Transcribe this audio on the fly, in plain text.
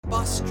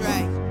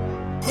BossDre.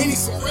 We need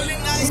some really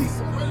nice. We need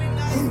some really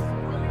nice.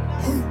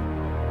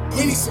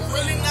 We need some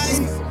really nice.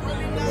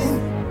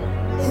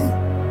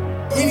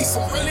 We need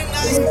some really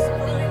nice.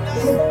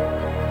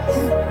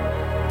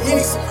 We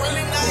need some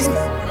really nice.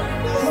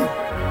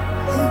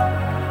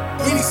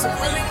 We need some really nice. We need some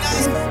really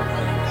nice.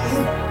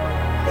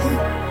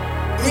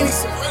 We need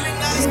some really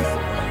nice.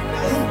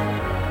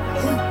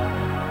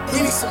 We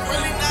need some really nice. We need some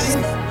really nice.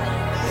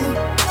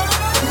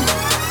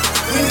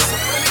 We need some really nice. We need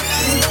some really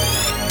nice.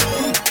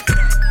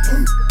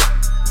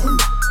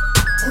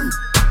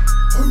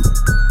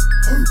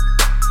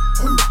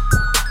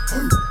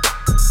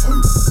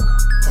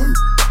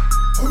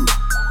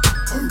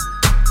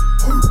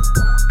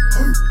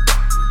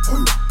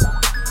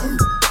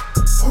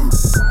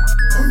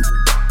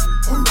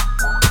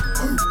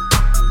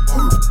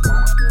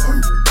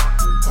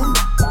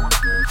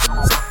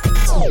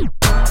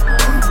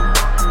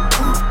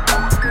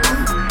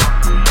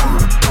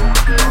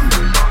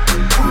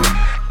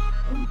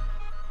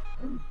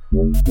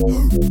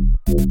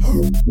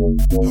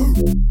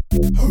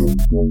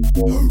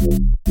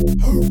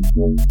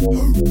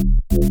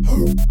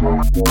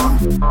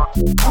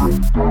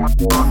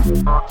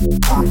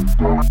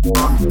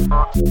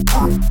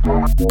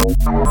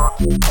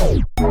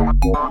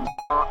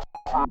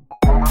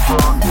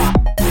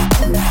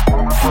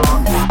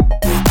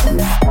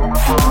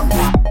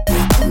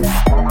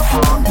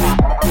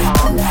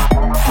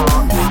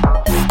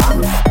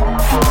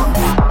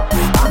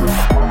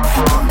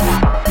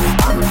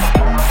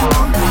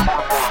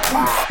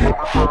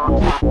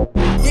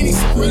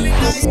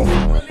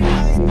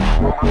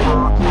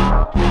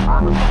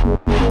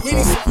 We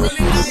need some really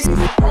nice. We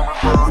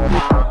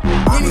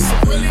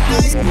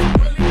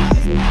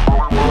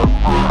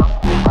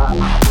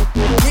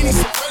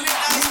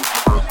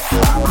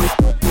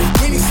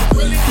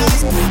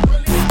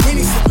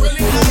need some really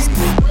nice.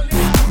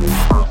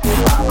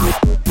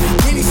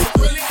 We need some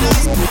really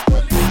nice.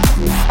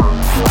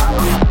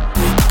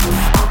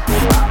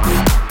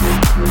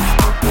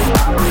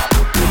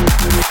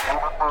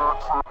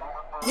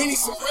 We need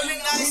some really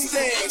nice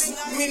things.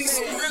 We need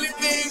some really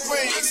big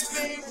rings.